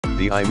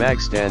The iMag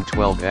Stand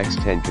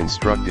 12x10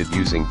 constructed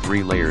using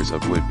 3 layers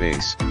of wood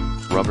base,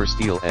 rubber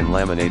steel and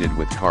laminated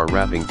with car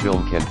wrapping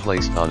film can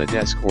placed on a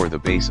desk or the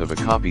base of a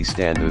copy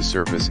stand. The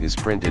surface is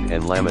printed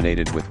and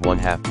laminated with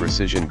 1/2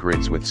 precision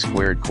grids with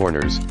squared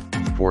corners.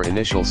 For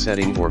initial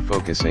setting or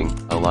focusing,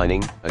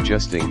 aligning,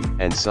 adjusting,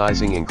 and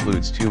sizing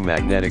includes 2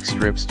 magnetic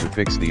strips to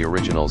fix the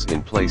originals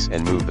in place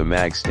and move the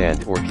mag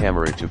stand or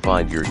camera to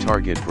find your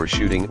target for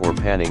shooting or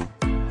panning.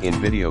 In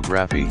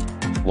videography,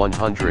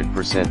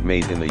 100%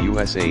 made in the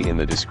USA. In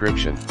the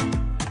description.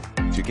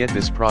 To get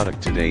this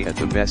product today at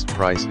the best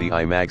price, the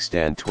iMag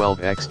Stand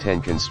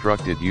 12x10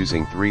 constructed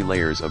using 3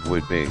 layers of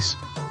wood base,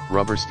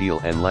 rubber steel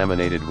and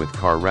laminated with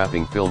car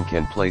wrapping film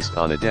can placed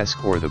on a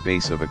desk or the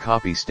base of a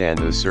copy stand.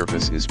 The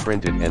surface is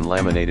printed and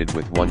laminated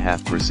with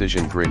 1/2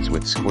 precision grids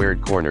with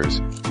squared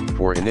corners.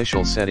 For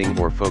initial setting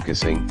or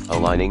focusing,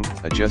 aligning,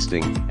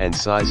 adjusting, and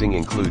sizing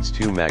includes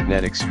 2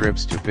 magnetic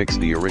strips to fix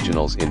the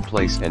originals in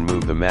place and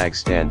move the mag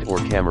stand or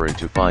camera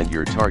to find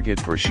your target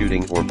for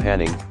shooting or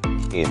panning.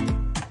 In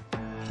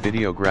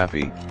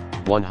videography,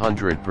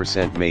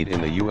 100% made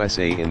in the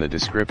USA. In the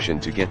description.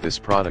 To get this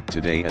product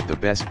today at the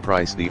best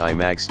price, the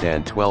iMag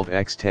Stand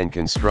 12x10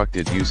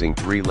 constructed using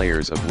 3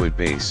 layers of wood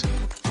base,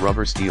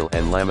 rubber steel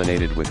and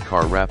laminated with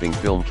car wrapping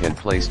film can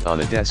placed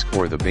on a desk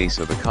or the base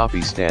of a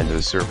copy stand.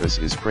 The surface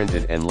is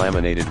printed and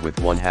laminated with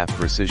 1/2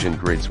 precision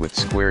grids with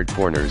squared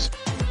corners.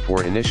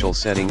 For initial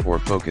setting or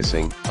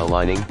focusing,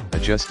 aligning,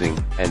 adjusting,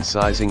 and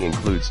sizing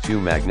includes 2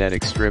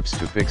 magnetic strips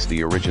to fix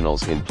the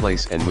originals in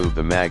place and move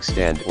the mag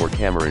stand or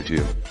camera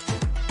to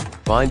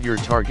find your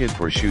target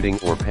for shooting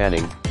or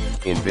panning.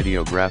 In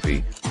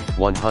videography,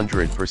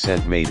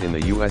 100% made in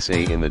the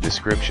USA. In the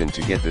description.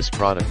 To get this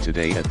product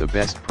today at the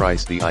best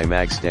price, the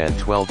iMag Stand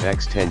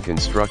 12x10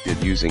 constructed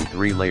using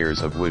 3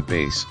 layers of wood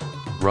base,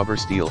 rubber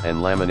steel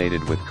and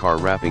laminated with car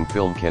wrapping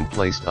film can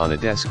placed on a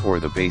desk or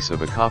the base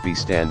of a copy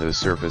stand. The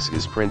surface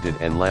is printed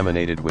and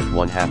laminated with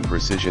 1/2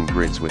 precision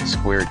grids with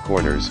squared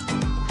corners.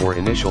 For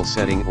initial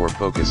setting or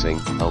focusing,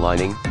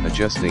 aligning,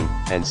 adjusting,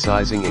 and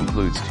sizing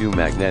includes 2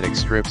 magnetic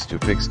strips to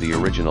fix the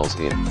originals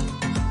in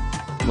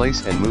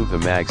place and move the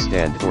mag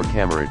stand or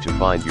camera to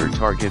find your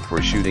target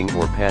for shooting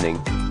or panning.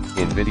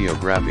 In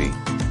videography,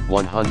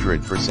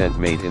 100%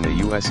 made in the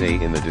USA.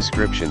 In the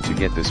description. To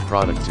get this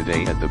product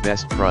today at the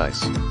best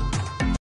price,